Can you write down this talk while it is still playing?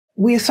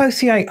We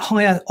associate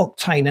higher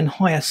octane and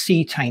higher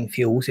cetane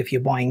fuels, if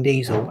you're buying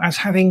diesel, as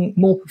having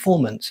more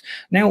performance.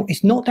 Now,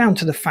 it's not down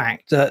to the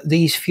fact that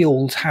these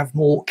fuels have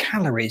more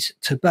calories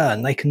to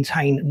burn. They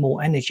contain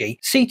more energy.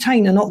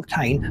 Cetane and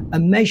octane are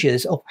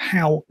measures of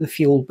how the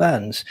fuel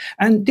burns.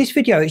 And this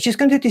video is just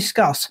going to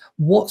discuss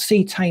what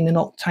cetane and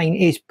octane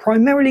is,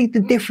 primarily the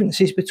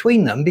differences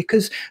between them,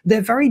 because they're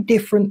very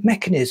different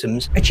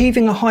mechanisms.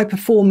 Achieving a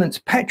high-performance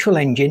petrol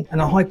engine and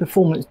a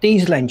high-performance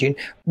diesel engine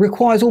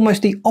requires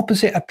almost the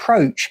opposite approach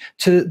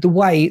to the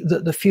way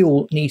that the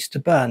fuel needs to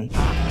burn.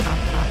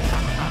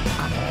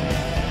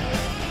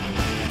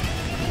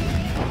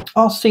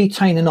 Are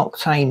cetane and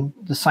octane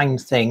the same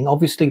thing?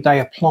 Obviously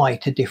they apply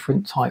to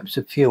different types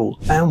of fuel,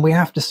 and we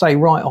have to say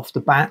right off the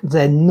bat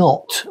they're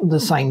not the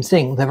same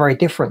thing. They're very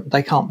different.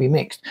 They can't be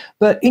mixed.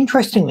 But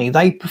interestingly,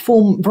 they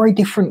perform very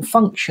different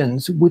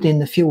functions within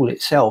the fuel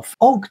itself.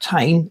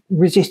 Octane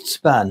resists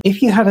burn.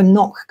 If you had a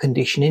knock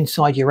condition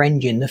inside your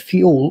engine, the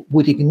fuel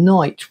would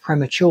ignite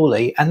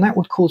prematurely, and that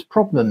would cause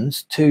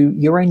problems to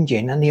your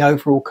engine and the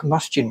overall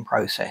combustion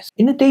process.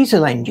 In a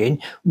diesel engine,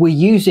 we're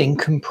using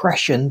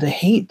compression. The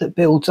heat that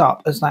builds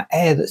up as that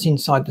air that's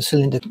inside the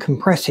cylinder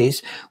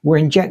compresses, we're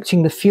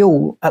injecting the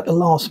fuel at the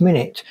last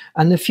minute,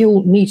 and the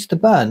fuel needs to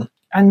burn.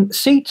 And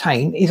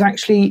cetane is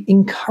actually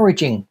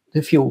encouraging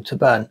the fuel to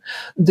burn.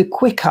 The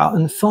quicker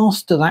and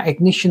faster that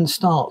ignition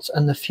starts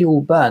and the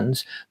fuel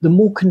burns, the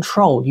more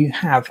control you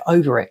have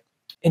over it.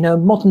 In a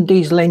modern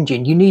diesel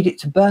engine, you need it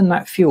to burn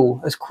that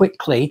fuel as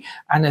quickly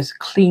and as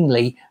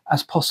cleanly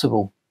as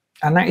possible.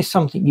 And that is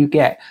something you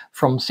get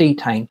from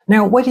cetane.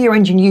 Now, whether your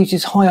engine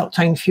uses high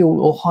octane fuel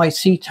or high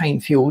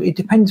cetane fuel, it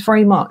depends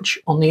very much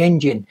on the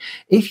engine.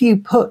 If you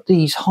put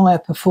these higher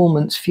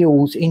performance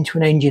fuels into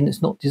an engine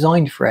that's not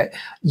designed for it,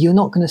 you're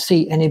not going to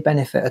see any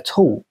benefit at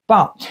all.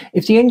 But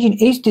if the engine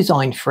is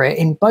designed for it,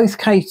 in both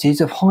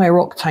cases of higher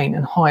octane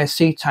and higher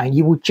cetane,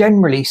 you will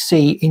generally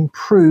see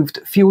improved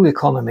fuel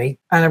economy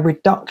and a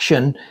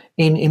reduction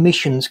in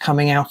emissions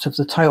coming out of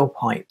the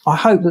tailpipe. I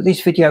hope that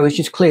this video has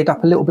just cleared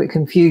up a little bit of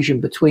confusion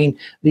between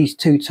these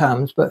two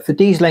terms, but for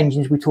diesel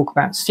engines we talk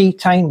about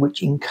cetane,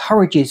 which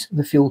encourages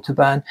the fuel to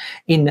burn.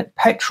 In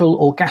petrol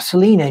or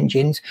gasoline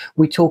engines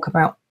we talk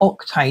about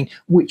octane,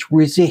 which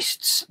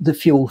resists the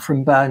fuel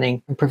from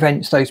burning and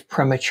prevents those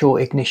premature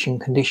ignition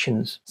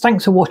conditions.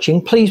 Thanks for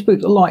watching. Please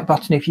boot the like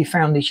button if you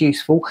found this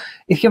useful.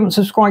 If you haven't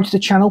subscribed to the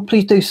channel,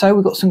 please do so.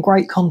 We've got some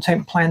great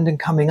content planned and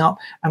coming up,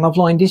 and I've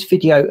lined this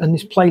video and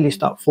this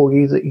playlist up for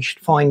you that you should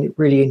find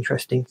really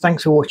interesting.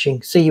 Thanks for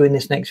watching. See you in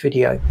this next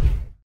video.